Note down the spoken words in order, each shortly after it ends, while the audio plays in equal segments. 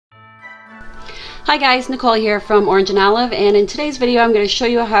Hi guys, Nicole here from Orange and Olive, and in today's video I'm going to show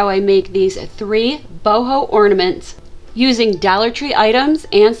you how I make these 3 boho ornaments using Dollar Tree items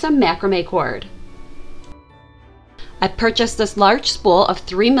and some macrame cord. I purchased this large spool of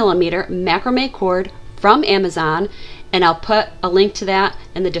 3mm macrame cord from Amazon, and I'll put a link to that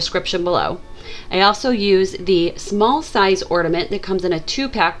in the description below. I also use the small size ornament that comes in a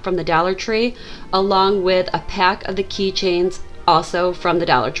 2-pack from the Dollar Tree, along with a pack of the keychains also from the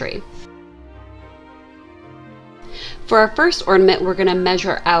Dollar Tree. For our first ornament, we're going to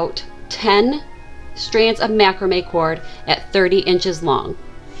measure out 10 strands of macrame cord at 30 inches long.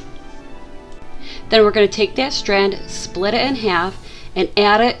 Then we're going to take that strand, split it in half, and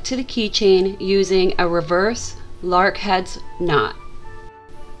add it to the keychain using a reverse lark heads knot.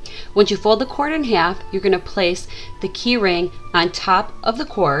 Once you fold the cord in half, you're going to place the key ring on top of the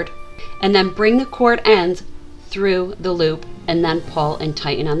cord and then bring the cord ends through the loop and then pull and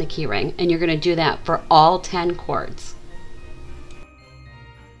tighten on the key ring. And you're going to do that for all 10 cords.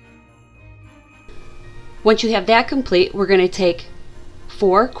 Once you have that complete, we're going to take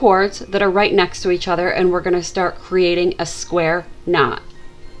 4 cords that are right next to each other and we're going to start creating a square knot.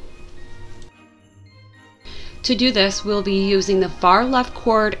 To do this, we'll be using the far left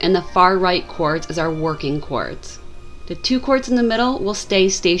cord and the far right cords as our working cords. The 2 cords in the middle will stay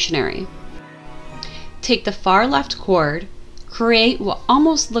stationary. Take the far left cord, create what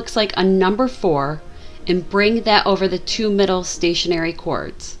almost looks like a number 4, and bring that over the 2 middle stationary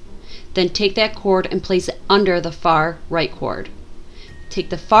cords. Then take that cord and place it under the far right cord. Take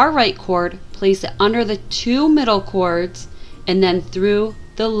the far right cord, place it under the 2 middle cords, and then through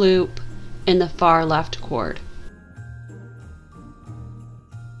the loop in the far left cord.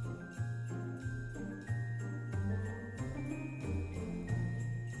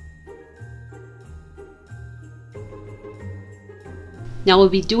 Now we'll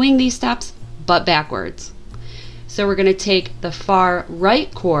be doing these steps but backwards. So we're going to take the far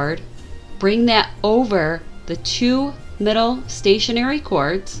right cord, bring that over the 2 middle stationary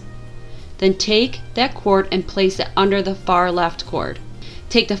cords, then take that cord and place it under the far left cord.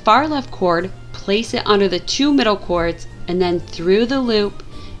 Take the far left cord, place it under the 2 middle cords, and then through the loop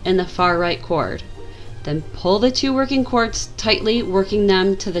in the far right cord. Then pull the 2 working cords tightly, working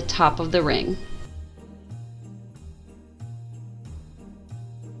them to the top of the ring.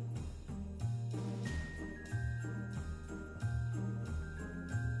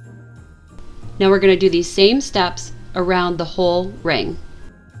 Now we're going to do these same steps around the whole ring.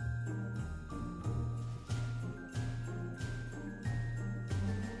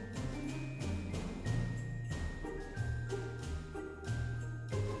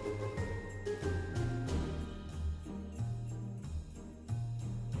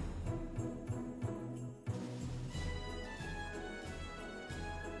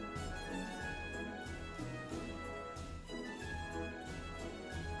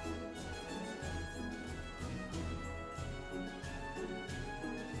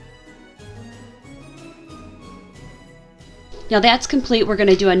 Now that's complete. We're going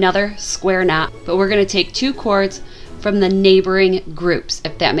to do another square knot, but we're going to take 2 cords from the neighboring groups,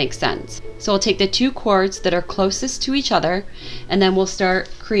 if that makes sense. So we'll take the 2 cords that are closest to each other, and then we'll start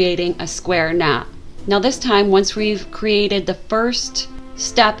creating a square knot. Now this time, once we've created the first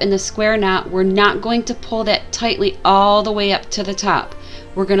step in the square knot, we're not going to pull that tightly all the way up to the top.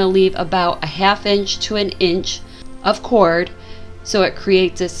 We're going to leave about a 1/2 inch to 1 inch of cord so it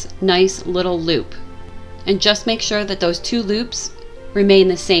creates this nice little loop. And just make sure that those 2 loops remain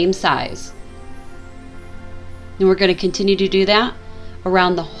the same size. And we're going to continue to do that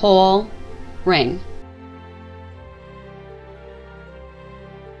around the whole ring.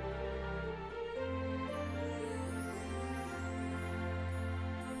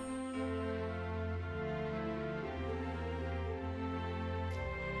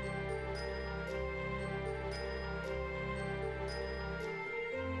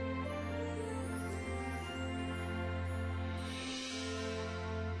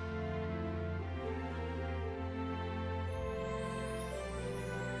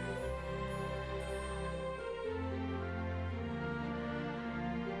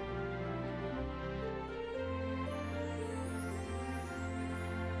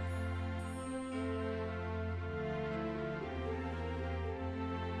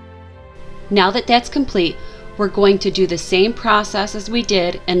 Now that that's complete, we're going to do the same process as we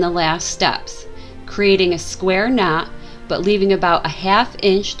did in the last steps, creating a square knot, but leaving about a 1/2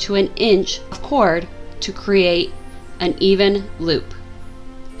 inch to 1 inch of cord to create an even loop.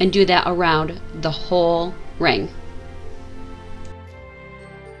 And do that around the whole ring.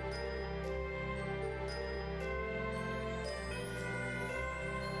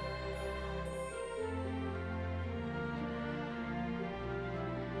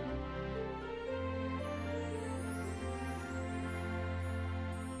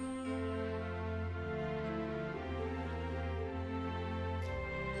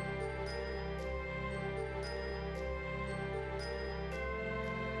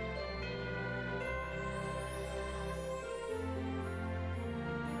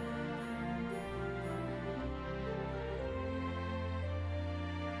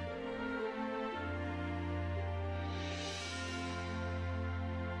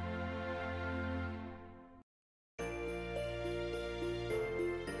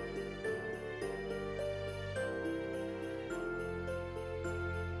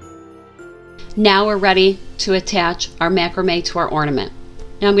 Now we're ready to attach our macrame to our ornament.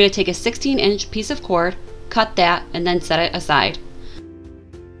 Now I'm going to take a 16-inch piece of cord, cut that, and then set it aside.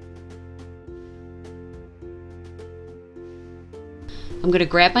 I'm going to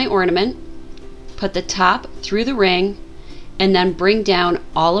grab my ornament, put the top through the ring, and then bring down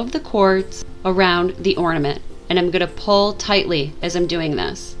all of the cords around the ornament. And I'm going to pull tightly as I'm doing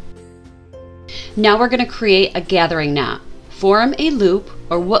this. Now we're going to create a gathering knot. Form a loop,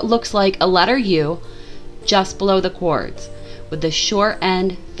 or what looks like a letter U, just below the cords, with the short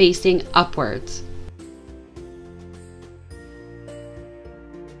end facing upwards.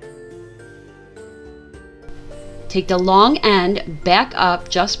 Take the long end back up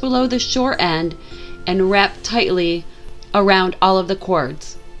just below the short end and wrap tightly around all of the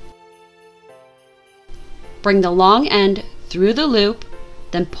cords. Bring the long end through the loop,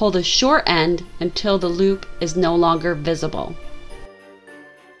 then pull the short end until the loop is no longer visible.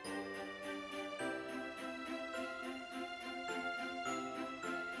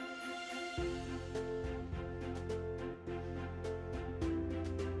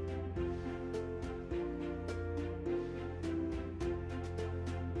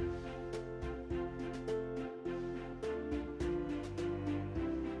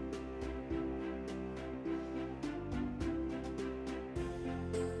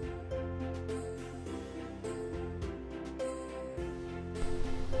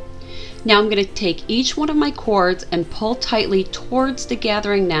 Now I'm going to take each one of my cords and pull tightly towards the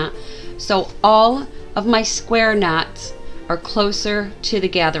gathering knot so all of my square knots are closer to the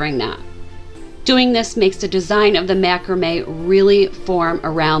gathering knot. Doing this makes the design of the macrame really form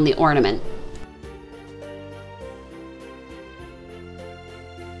around the ornament.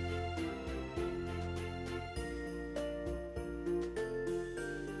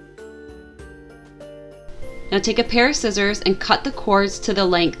 Now take a pair of scissors and cut the cords to the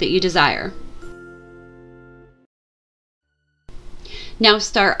length that you desire. Now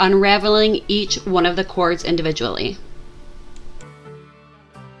start unraveling each one of the cords individually.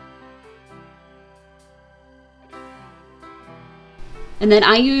 And then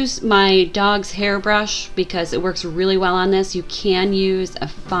I use my dog's hairbrush because it works really well on this. You can use a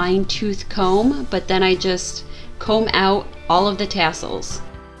fine tooth comb, but then I just comb out all of the tassels.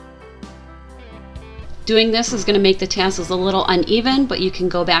 Doing this is going to make the tassels a little uneven, but you can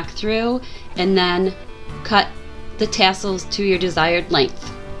go back through and then cut the tassels to your desired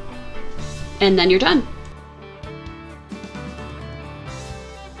length. And then you're done.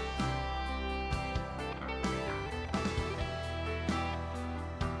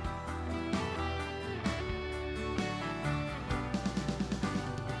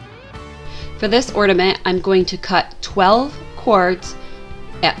 For this ornament, I'm going to cut 12 cords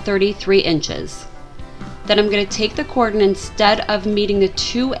at 33 inches. Then I'm going to take the cord and instead of meeting the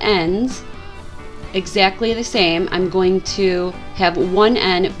two ends exactly the same, I'm going to have one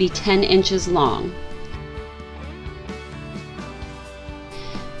end be 10 inches long.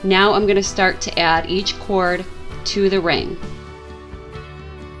 Now I'm going to start to add each cord to the ring.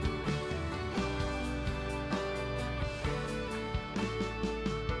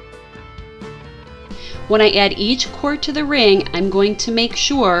 When I add each cord to the ring, I'm going to make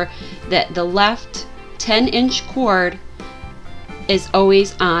sure that the left 10-inch cord is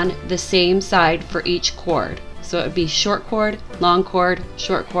always on the same side for each cord. So it would be short cord, long cord,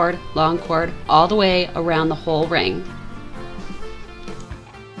 short cord, long cord, all the way around the whole ring.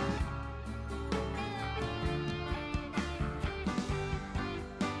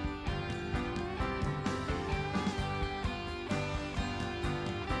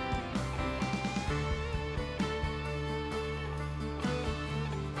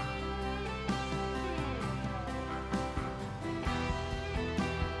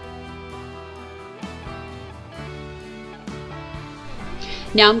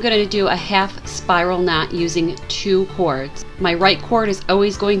 Now I'm going to do a half spiral knot using 2 cords. My right cord is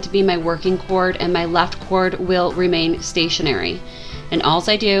always going to be my working cord and my left cord will remain stationary. And all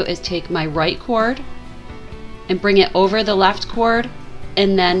I do is take my right cord and bring it over the left cord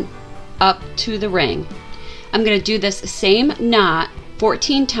and then up to the ring. I'm going to do this same knot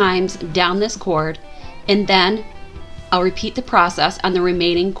 14 times down this cord, and then I'll repeat the process on the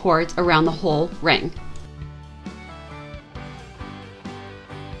remaining cords around the whole ring.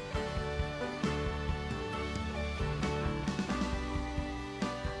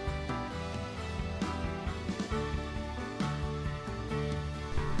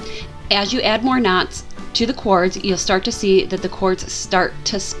 As you add more knots to the cords, you'll start to see that the cords start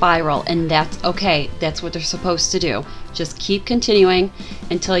to spiral, and that's okay. That's what they're supposed to do. Just keep continuing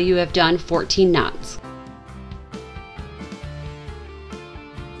until you have done 14 knots.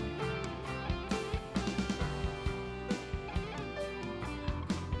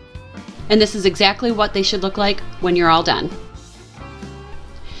 And this is exactly what they should look like when you're all done.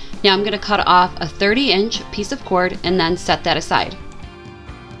 Now I'm going to cut off a 30-inch piece of cord and then set that aside.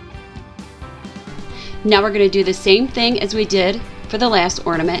 Now we're going to do the same thing as we did for the last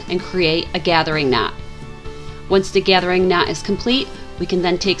ornament and create a gathering knot. Once the gathering knot is complete, we can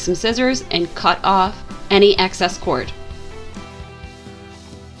then take some scissors and cut off any excess cord.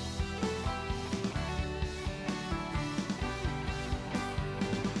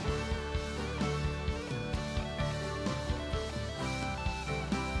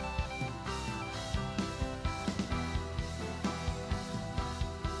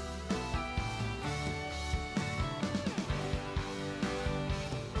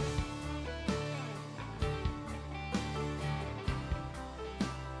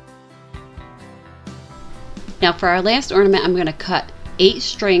 Now for our last ornament, I'm going to cut 8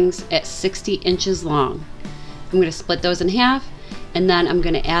 strings at 60 inches long. I'm going to split those in half, and then I'm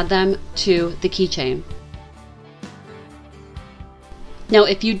going to add them to the keychain. Now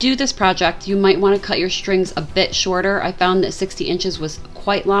if you do this project, you might want to cut your strings a bit shorter. I found that 60 inches was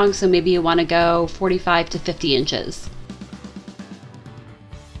quite long, so maybe you want to go 45 to 50 inches.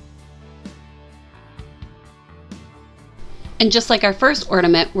 And just like our first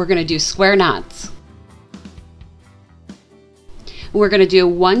ornament, we're going to do square knots. We're going to do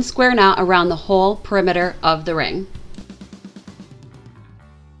 1 square knot around the whole perimeter of the ring.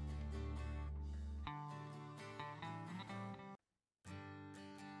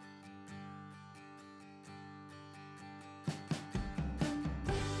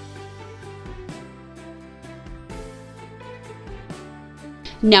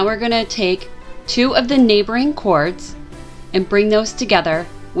 Now we're going to take 2 of the neighboring cords and bring those together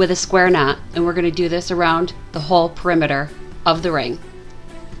with a square knot, and we're going to do this around the whole perimeter of the ring.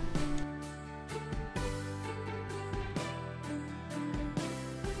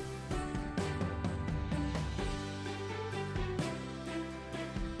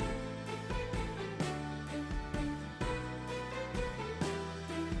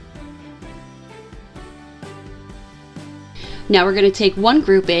 Now we're going to take one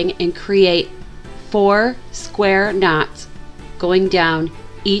grouping and create 4 square knots going down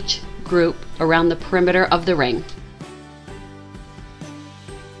each group around the perimeter of the ring.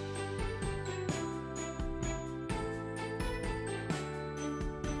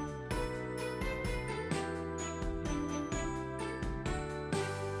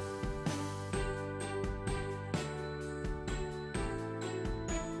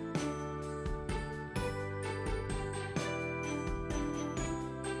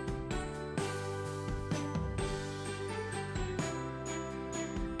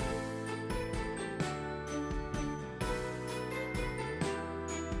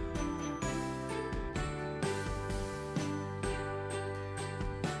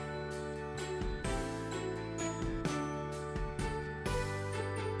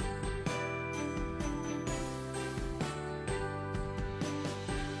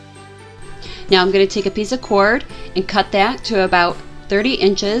 Now I'm going to take a piece of cord and cut that to about 30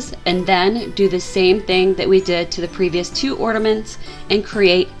 inches and then do the same thing that we did to the previous 2 ornaments and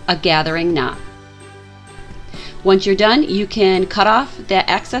create a gathering knot. Once you're done, you can cut off the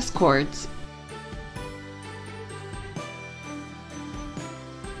excess cords.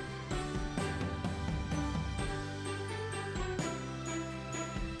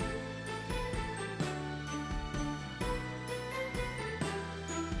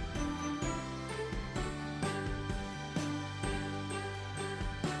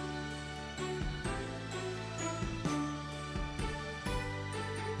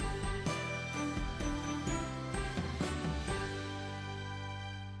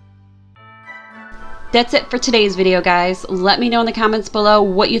 That's it for today's video, guys. Let me know in the comments below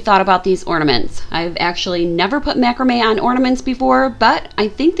what you thought about these ornaments. I've actually never put macrame on ornaments before, but I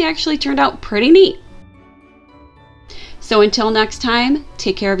think they actually turned out pretty neat. So until next time,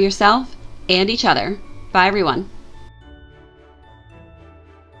 take care of yourself and each other. Bye, everyone.